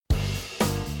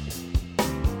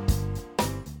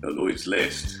the Lloyd's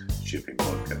List Shipping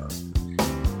Podcast.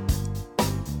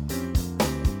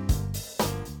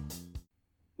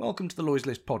 Welcome to the Lloyd's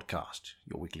List Podcast,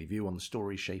 your weekly view on the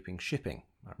stories shaping shipping.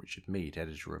 I'm Richard Mead,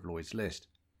 editor of Lloyd's List.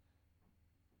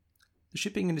 The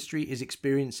shipping industry is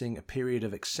experiencing a period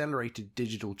of accelerated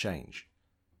digital change.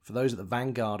 For those at the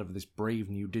vanguard of this brave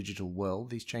new digital world,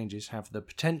 these changes have the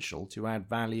potential to add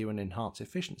value and enhance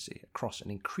efficiency across an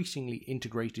increasingly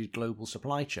integrated global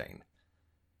supply chain.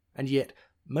 And yet,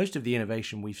 most of the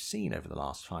innovation we've seen over the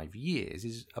last 5 years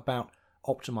is about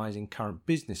optimizing current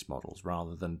business models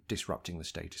rather than disrupting the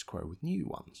status quo with new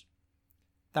ones.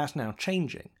 That's now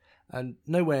changing, and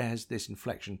nowhere has this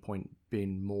inflection point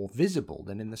been more visible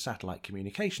than in the satellite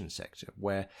communications sector,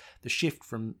 where the shift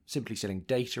from simply selling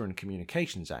data and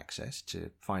communications access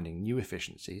to finding new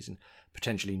efficiencies and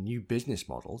potentially new business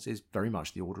models is very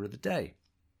much the order of the day.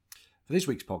 For this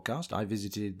week's podcast, I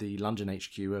visited the London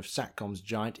HQ of Satcom's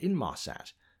giant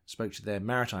Inmarsat, spoke to their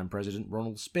maritime president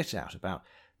Ronald Spittout about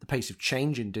the pace of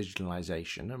change in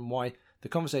digitalisation and why the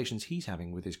conversations he's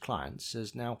having with his clients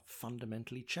has now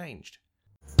fundamentally changed.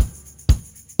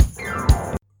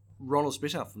 Ronald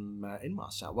Spittout from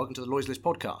Inmarsat, welcome to the Lloyd's List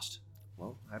Podcast.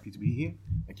 Well, happy to be here.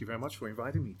 Thank you very much for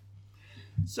inviting me.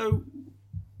 So,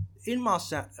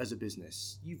 Inmarsat as a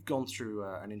business, you've gone through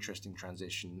an interesting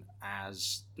transition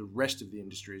as the rest of the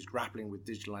industry is grappling with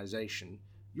digitalisation.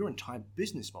 Your entire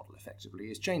business model effectively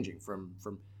is changing from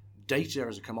data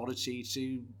as a commodity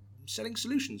to selling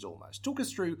solutions almost. Talk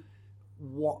us through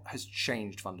what has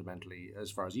changed fundamentally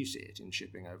as far as you see it in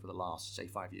shipping over the last, say,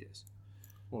 5 years.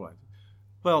 All right.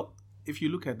 Well, if you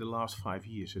look at the last 5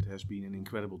 years, it has been an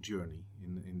incredible journey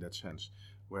in that sense,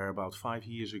 where about 5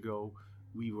 years ago,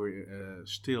 we were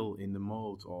still in the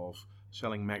mode of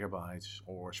selling megabytes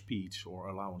or speeds or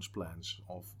allowance plans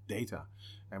of data.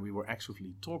 And we were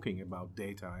actively talking about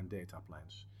data and data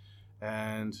plans.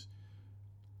 And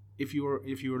if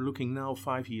you're looking now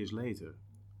 5 years later,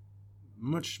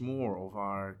 much more of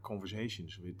our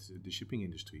conversations with the shipping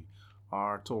industry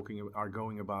are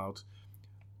going about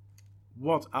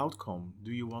what outcome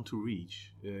do you want to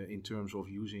reach in terms of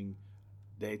using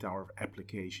data or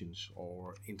applications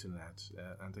or internet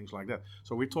and things like that.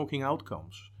 So we're talking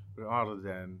outcomes rather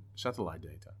than satellite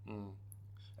data.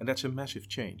 And that's a massive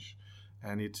change.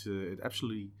 And it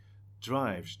absolutely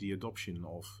drives the adoption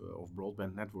of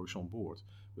broadband networks on board.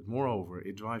 But moreover,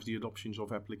 it drives the adoptions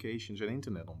of applications and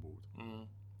internet on board.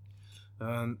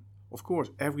 And of course,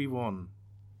 everyone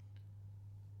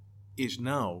is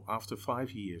now, after 5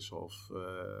 years of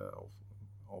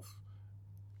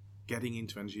getting in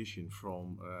transition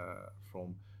from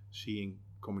seeing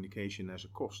communication as a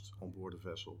cost on board a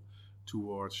vessel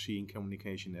towards seeing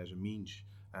communication as a means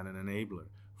and an enabler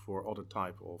for other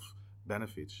type of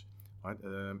benefits. Right?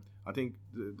 I think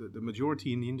the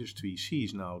majority in the industry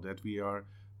sees now that we are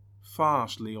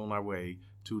fastly on our way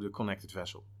to the connected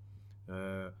vessel,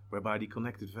 whereby the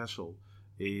connected vessel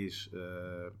is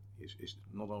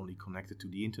not only connected to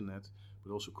the internet,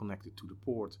 but also connected to the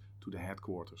port, to the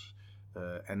headquarters,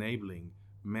 enabling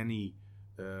many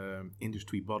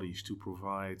industry bodies to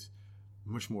provide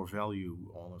much more value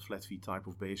on a flat fee type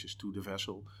of basis to the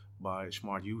vessel by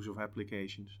smart use of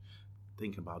applications.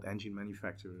 Think about engine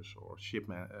manufacturers or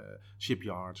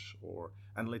shipyards or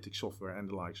analytic software and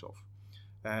the likes of.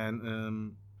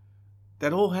 And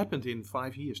that all happened in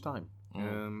 5 years' time.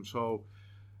 So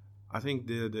I think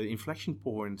the inflection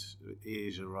point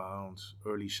is around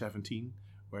early 2017,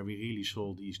 where we really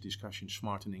saw these discussions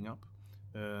smartening up.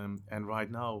 And right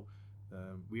now,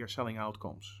 we are selling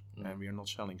outcomes, and we are not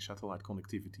selling satellite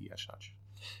connectivity as such.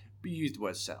 But you used the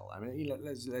word sell. I mean,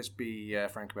 let's be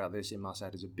frank about this.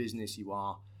 Inmarsat as a business, you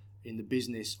are in the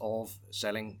business of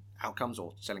selling outcomes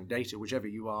or selling data, whichever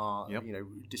you are,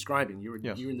 describing. You're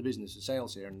in the business of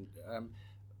sales here. And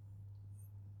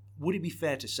would it be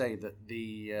fair to say that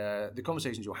the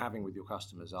conversations you're having with your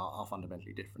customers are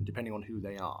fundamentally different, depending on who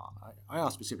they are? I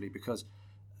ask specifically because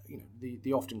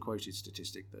the often quoted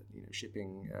statistic that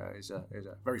shipping is a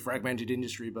very fragmented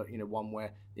industry, but one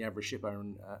where the average ship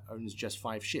owns just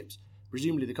 5 ships.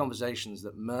 Presumably, the conversations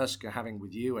that Maersk are having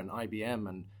with you and IBM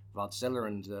and Wärtsilä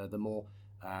and the more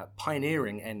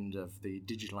pioneering end of the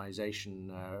digitalization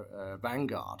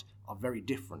vanguard are very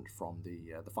different from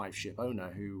the 5-ship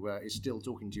owner who is still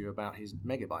talking to you about his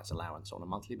megabytes allowance on a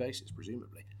monthly basis,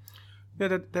 presumably.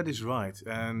 Yeah, that is right,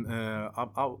 and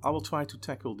I will try to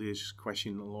tackle this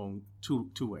question along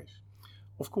two ways.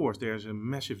 Of course, there's a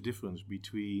massive difference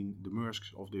between the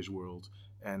Maersks of this world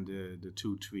and the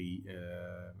 2-3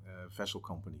 vessel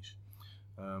companies.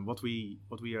 What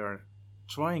we are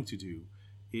trying to do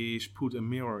is put a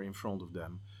mirror in front of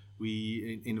them.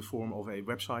 We, in the form of a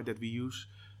website that we use,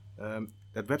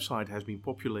 That website has been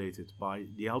populated by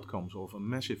the outcomes of a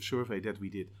massive survey that we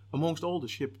did amongst all the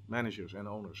ship managers and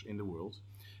owners in the world.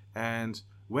 And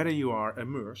whether you are a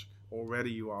Maersk or whether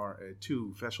you are a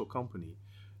two-vessel company,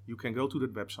 you can go to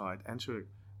that website, answer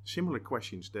similar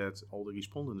questions that all the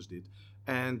respondents did,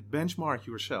 and benchmark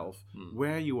yourself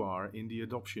where you are in the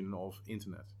adoption of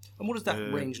internet. And what does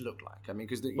that range look like? I mean,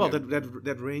 because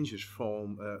that ranges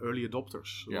from early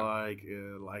adopters,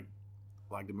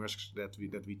 like the Maersks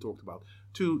that we talked about,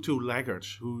 to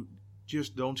laggards who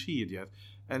just don't see it yet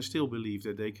and still believe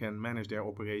that they can manage their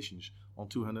operations on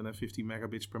 250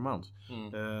 megabits per month,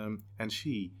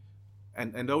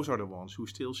 and those are the ones who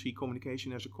still see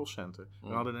communication as a cost center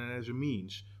rather than as a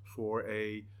means for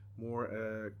a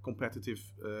more competitive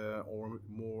or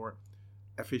more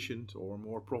efficient or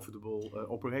more profitable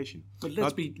operation. But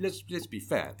let's be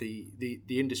fair. The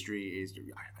industry is,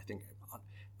 I think,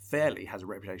 fairly has a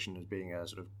reputation as being a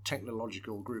sort of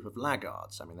technological group of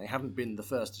laggards. I mean, they haven't been the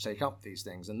first to take up these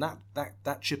things. And that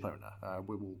ship owner,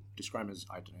 we will describe as,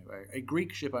 I don't know, a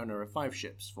Greek ship owner of 5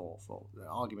 ships, for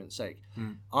argument's sake,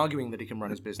 arguing that he can run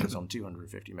his business on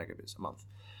 250 megabits a month.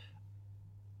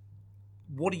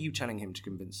 What are you telling him to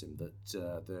convince him that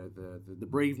the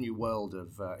brave new world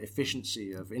of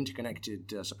efficiency, of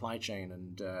interconnected supply chain,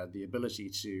 and the ability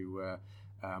to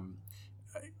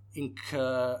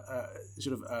incur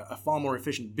sort of a far more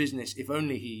efficient business, if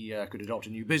only he could adopt a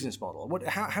new business model?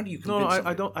 How do you convince him?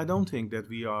 I don't think that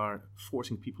we are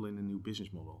forcing people in a new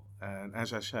business model. And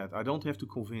as I said, I don't have to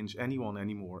convince anyone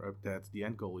anymore that the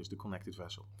end goal is the connected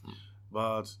vessel.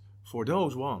 But for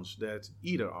those ones that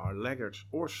either are laggards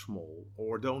or small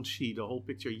or don't see the whole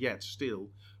picture yet still,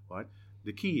 right?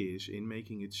 The key is in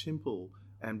making it simple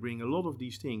and bring a lot of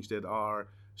these things that are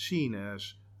seen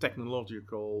as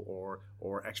technological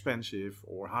or expensive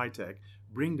or high tech,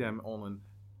 bring them on an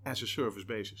as a service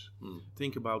basis.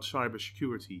 Think about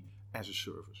cybersecurity as a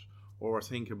service, or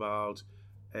think about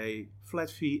a flat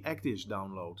fee ACDIS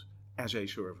download as a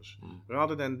service.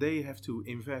 Rather than they have to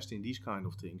invest in these kind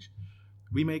of things,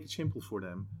 we make it simple for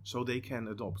them so they can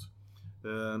adopt.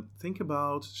 Think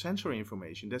about sensor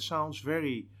information. That sounds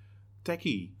very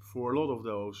techy for a lot of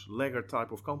those laggard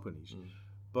type of companies.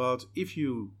 But if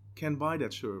you can buy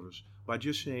that service by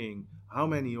just saying how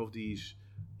many of these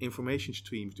information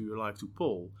streams do you like to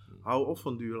pull, how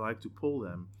often do you like to pull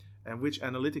them, and which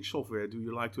analytic software do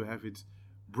you like to have it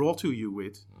brought to you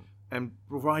with, and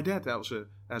provide that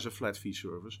as a flat fee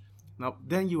service. Now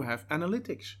then you have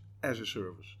analytics as a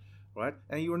service, right?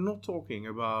 And you're not talking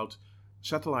about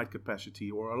satellite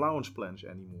capacity or allowance plans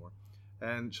anymore.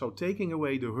 And so taking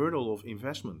away the hurdle of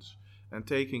investments and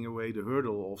taking away the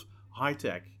hurdle of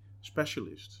high-tech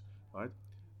specialists, right?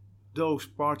 Those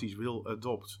parties will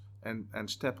adopt and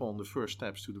step on the first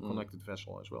steps to the connected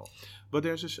vessel as well. But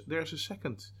there's a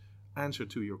second answer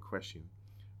to your question,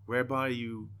 whereby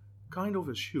you kind of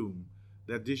assume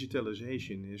that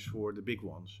digitalization is for the big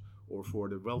ones or for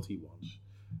the wealthy ones.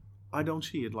 I don't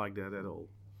see it like that at all.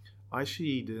 I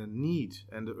see the need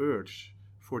and the urge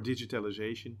for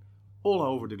digitalization all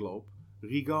over the globe,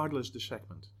 regardless the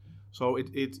segment. So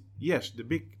yes, the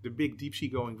big deep sea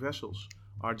going vessels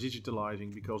are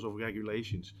digitalizing because of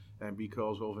regulations and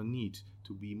because of a need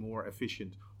to be more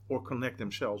efficient or connect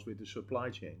themselves with the supply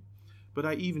chain. But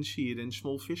I even see it in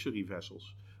small fishery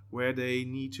vessels where they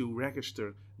need to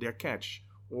register their catch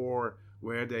or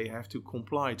where they have to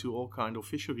comply to all kind of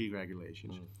fishery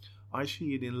regulations. I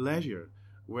see it in leisure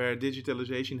where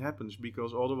digitalization happens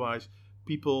because otherwise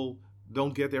people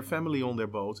don't get their family on their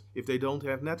boat if they don't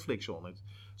have Netflix on it.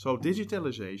 So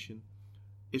digitalization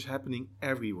is happening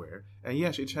everywhere. And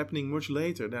yes, it's happening much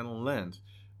later than on land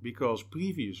because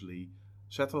previously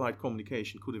satellite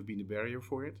communication could have been a barrier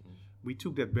for it. We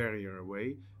took that barrier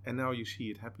away and now you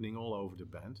see it happening all over the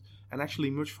band and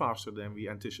actually much faster than we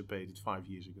anticipated 5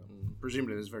 years ago.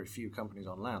 Presumably there's very few companies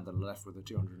on land that are left with the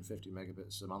 250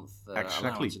 megabits a month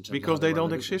exactly, because they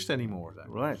don't exist anymore.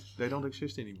 Right, they don't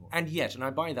exist anymore. And yet, and I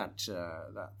buy that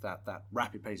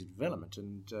rapid pace of development,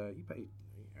 and you paint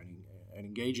an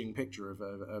engaging picture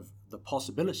of the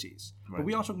possibilities. Right. But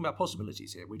we are talking about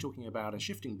possibilities here. We're talking about a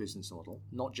shifting business model,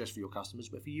 not just for your customers,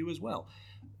 but for you as well.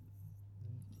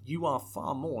 You are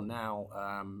far more now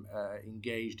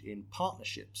engaged in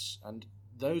partnerships, and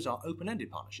those are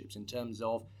open-ended partnerships in terms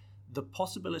of the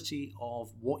possibility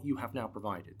of what you have now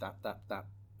provided, that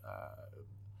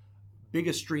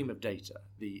bigger stream of data.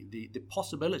 The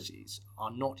possibilities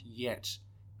are not yet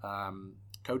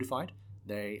codified.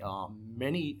 There are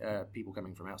many people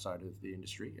coming from outside of the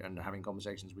industry and having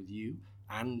conversations with you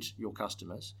and your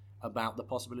customers about the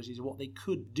possibilities of what they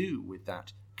could do with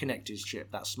that connected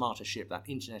ship, that smarter ship, that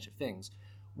Internet of Things.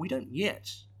 We don't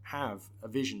yet have a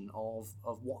vision of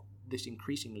what this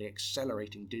increasingly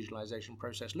accelerating digitalization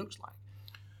process looks like.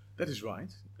 That is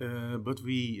right, but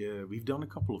we've done a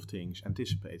couple of things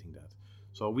anticipating that.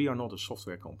 So we are not a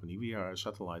software company, we are a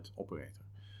satellite operator.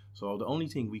 So the only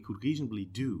thing we could reasonably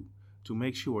do to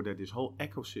make sure that this whole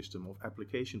ecosystem of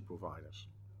application providers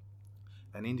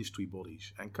and industry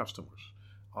bodies and customers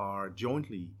are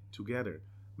jointly together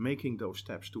making those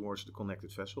steps towards the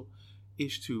connected vessel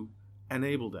is to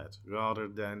enable that rather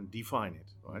than define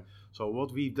it, right? So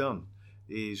what we've done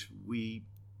is we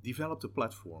developed a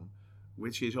platform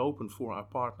which is open for our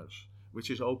partners, which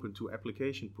is open to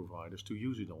application providers to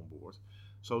use it on board,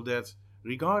 so that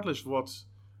regardless what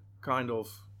kind of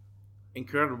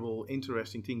incredible,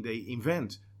 interesting thing they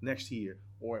invent next year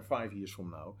or 5 years from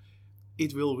now,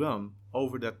 it will run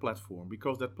over that platform,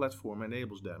 because that platform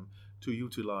enables them to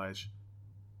utilize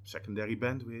secondary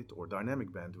bandwidth or dynamic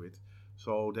bandwidth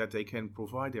so that they can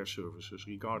provide their services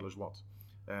regardless what.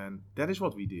 And that is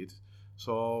what we did.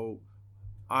 So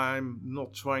I'm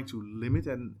not trying to limit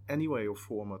in any way or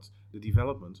format the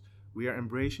development. We are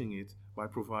embracing it by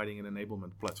providing an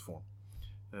enablement platform.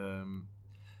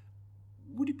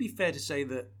 Would it be fair to say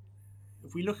that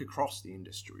if we look across the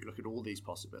industry, look at all these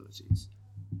possibilities,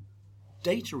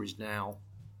 data is now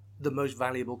the most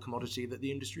valuable commodity that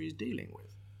the industry is dealing with?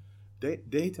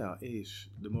 Data is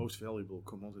the most valuable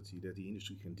commodity that the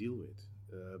industry can deal with.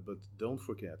 But don't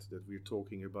forget that we're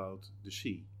talking about the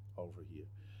sea over here.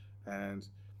 And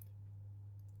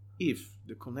if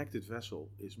the connected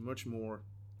vessel is much more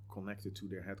connected to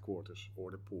their headquarters or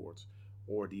the port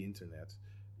or the internet,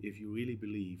 if you really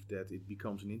believe that it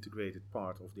becomes an integrated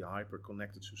part of the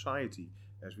hyper-connected society,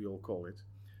 as we all call it,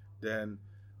 then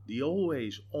the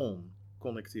always-on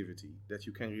connectivity that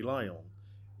you can rely on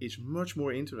is much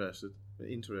more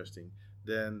interesting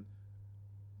than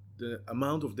the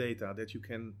amount of data that you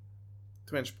can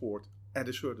transport at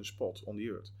a certain spot on the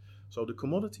earth. So the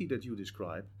commodity that you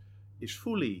describe is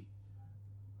fully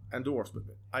endorsed.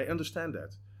 I understand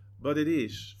that. But it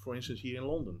is, for instance, here in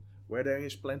London, where there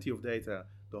is plenty of data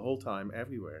the whole time,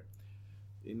 everywhere.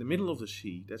 In the middle of the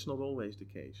sea, that's not always the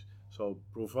case. So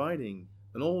providing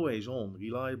an always-on,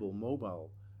 reliable,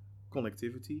 mobile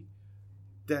connectivity,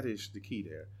 that is the key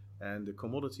there. And the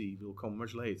commodity will come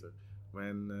much later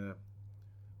when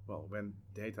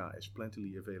data is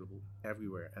plentifully available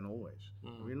everywhere and always.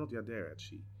 We're not yet there at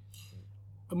sea.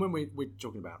 And when we're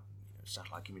talking about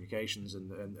satellite communications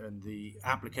and the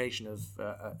application of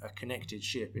a connected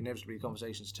ship, inevitably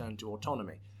conversations turn to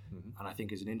autonomy. Mm-hmm. And I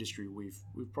think as an industry, we've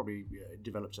probably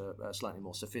developed a slightly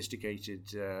more sophisticated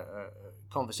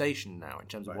conversation now in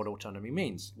terms of what autonomy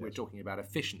means. Yes. We're talking about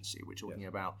efficiency. We're talking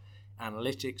about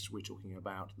analytics. We're talking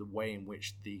about the way in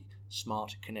which the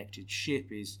smart connected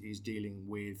ship is dealing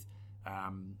with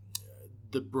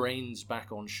the brains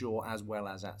back on shore as well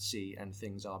as at sea, and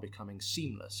things are becoming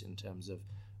seamless in terms of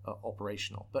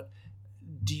operational. But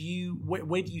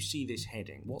where do you see this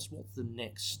heading? What's the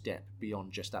next step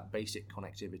beyond just that basic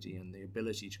connectivity and the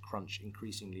ability to crunch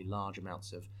increasingly large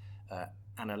amounts of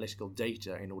analytical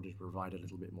data in order to provide a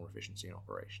little bit more efficiency in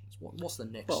operations? What's the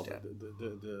next step?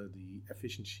 The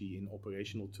efficiency in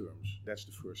operational terms, that's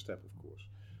the first step, of course.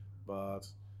 But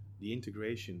the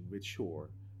integration with shore,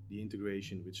 the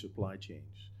integration with supply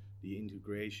chains, the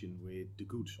integration with the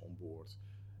goods on board,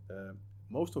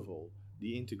 most of all,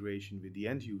 the integration with the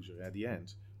end user at the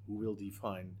end, who will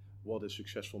define what a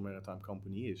successful maritime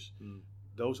company is.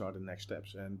 Those are the next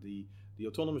steps. And the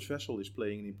autonomous vessel is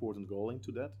playing an important role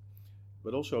into that.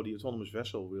 But also the autonomous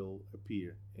vessel will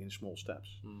appear in small steps,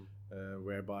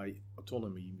 whereby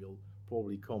autonomy will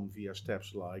probably come via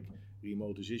steps like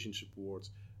remote decision support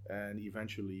and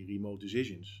eventually remote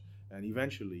decisions and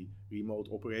eventually remote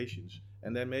operations.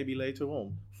 And then maybe later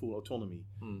on, full autonomy.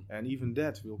 And even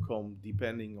that will come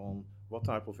depending on what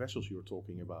type of vessels you're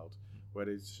talking about,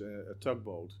 whether it's a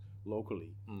tugboat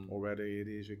locally or whether it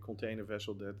is a container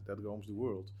vessel that roams the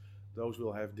world. Those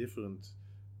will have different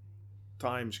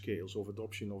time scales of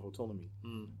adoption of autonomy.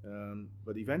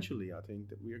 But eventually, I think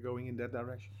that we are going in that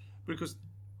direction. Because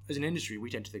as an industry, we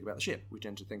tend to think about the ship. We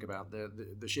tend to think about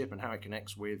the ship and how it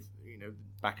connects with,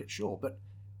 back at shore. But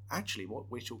actually, what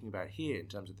we're talking about here in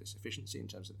terms of this efficiency, in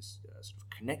terms of this sort of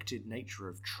connected nature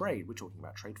of trade, we're talking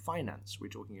about trade finance. We're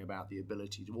talking about the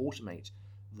ability to automate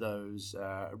those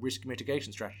risk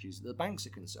mitigation strategies that the banks are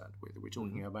concerned with. We're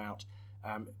talking about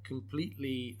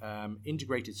completely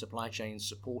integrated supply chains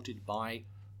supported by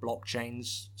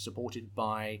blockchains, supported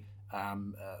by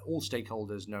all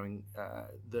stakeholders knowing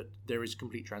that there is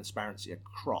complete transparency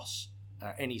across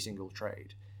any single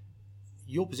trade.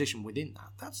 Your position within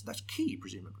that's key,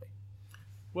 presumably.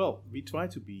 Well, we try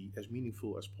to be as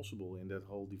meaningful as possible in that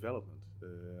whole development.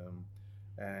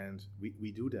 And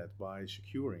we do that by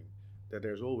securing that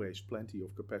there's always plenty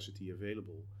of capacity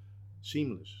available,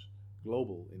 seamless,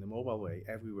 global, in a mobile way,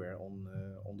 everywhere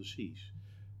on the seas.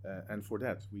 And for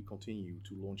that, we continue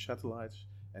to launch satellites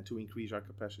and to increase our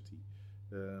capacity.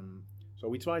 So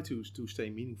we try to stay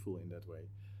meaningful in that way.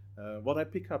 What I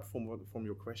pick up from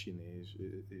your question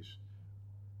is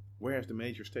where is the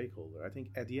major stakeholder? I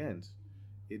think at the end,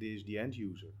 it is the end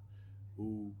user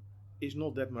who is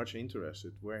not that much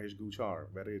interested where his goods are,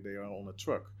 whether they are on a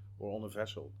truck or on a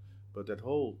vessel. But that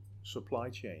whole supply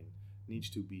chain needs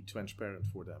to be transparent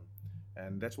for them.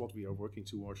 And that's what we are working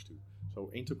towards too. So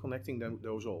interconnecting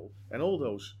those all, and all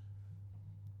those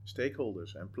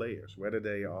stakeholders and players, whether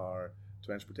they are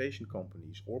transportation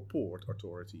companies or port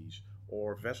authorities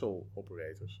or vessel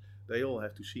operators, they all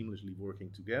have to seamlessly working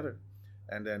together.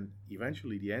 And then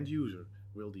eventually the end user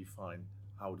will define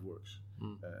how it works.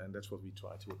 And that's what we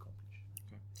try to accomplish.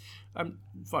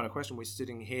 Final question. We're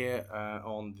sitting here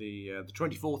on the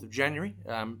 24th of January.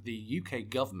 The UK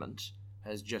government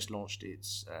has just launched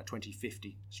its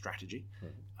 2050 strategy.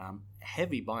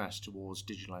 Heavy bias towards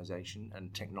digitalisation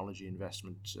and technology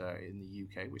investment in the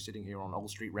UK. We're sitting here on Old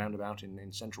Street Roundabout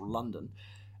in central London.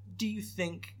 Do you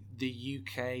think the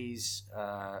UK's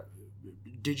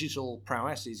digital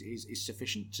prowess is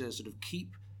sufficient to sort of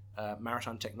keep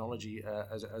maritime technology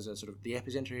as a sort of the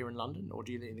epicenter here in London, or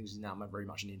do you think this is now very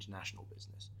much an international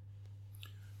business?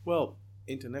 Well,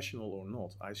 international or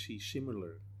not, I see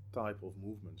similar type of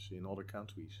movements in other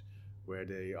countries where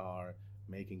they are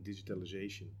making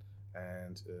digitalization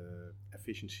and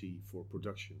efficiency for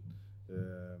production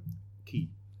key,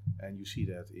 and you see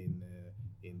that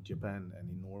in Japan and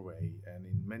in Norway and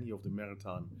in many of the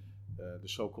maritime, the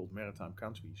so-called maritime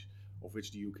countries, of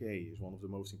which the UK is one of the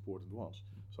most important ones.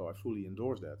 So I fully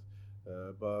endorse that,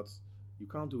 but you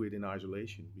can't do it in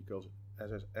isolation because,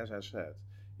 as I said,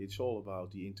 it's all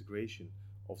about the integration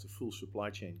of the full supply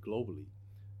chain globally.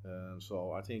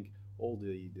 So I think all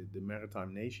the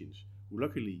maritime nations, who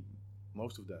luckily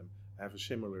most of them have a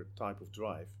similar type of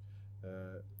drive,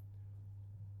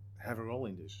 have a role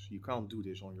in this. You can't do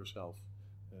this on yourself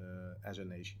as a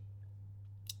nation.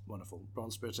 Wonderful. Ron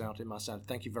Spurtout in Marseille,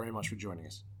 thank you very much for joining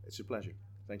us. It's a pleasure.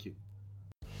 Thank you.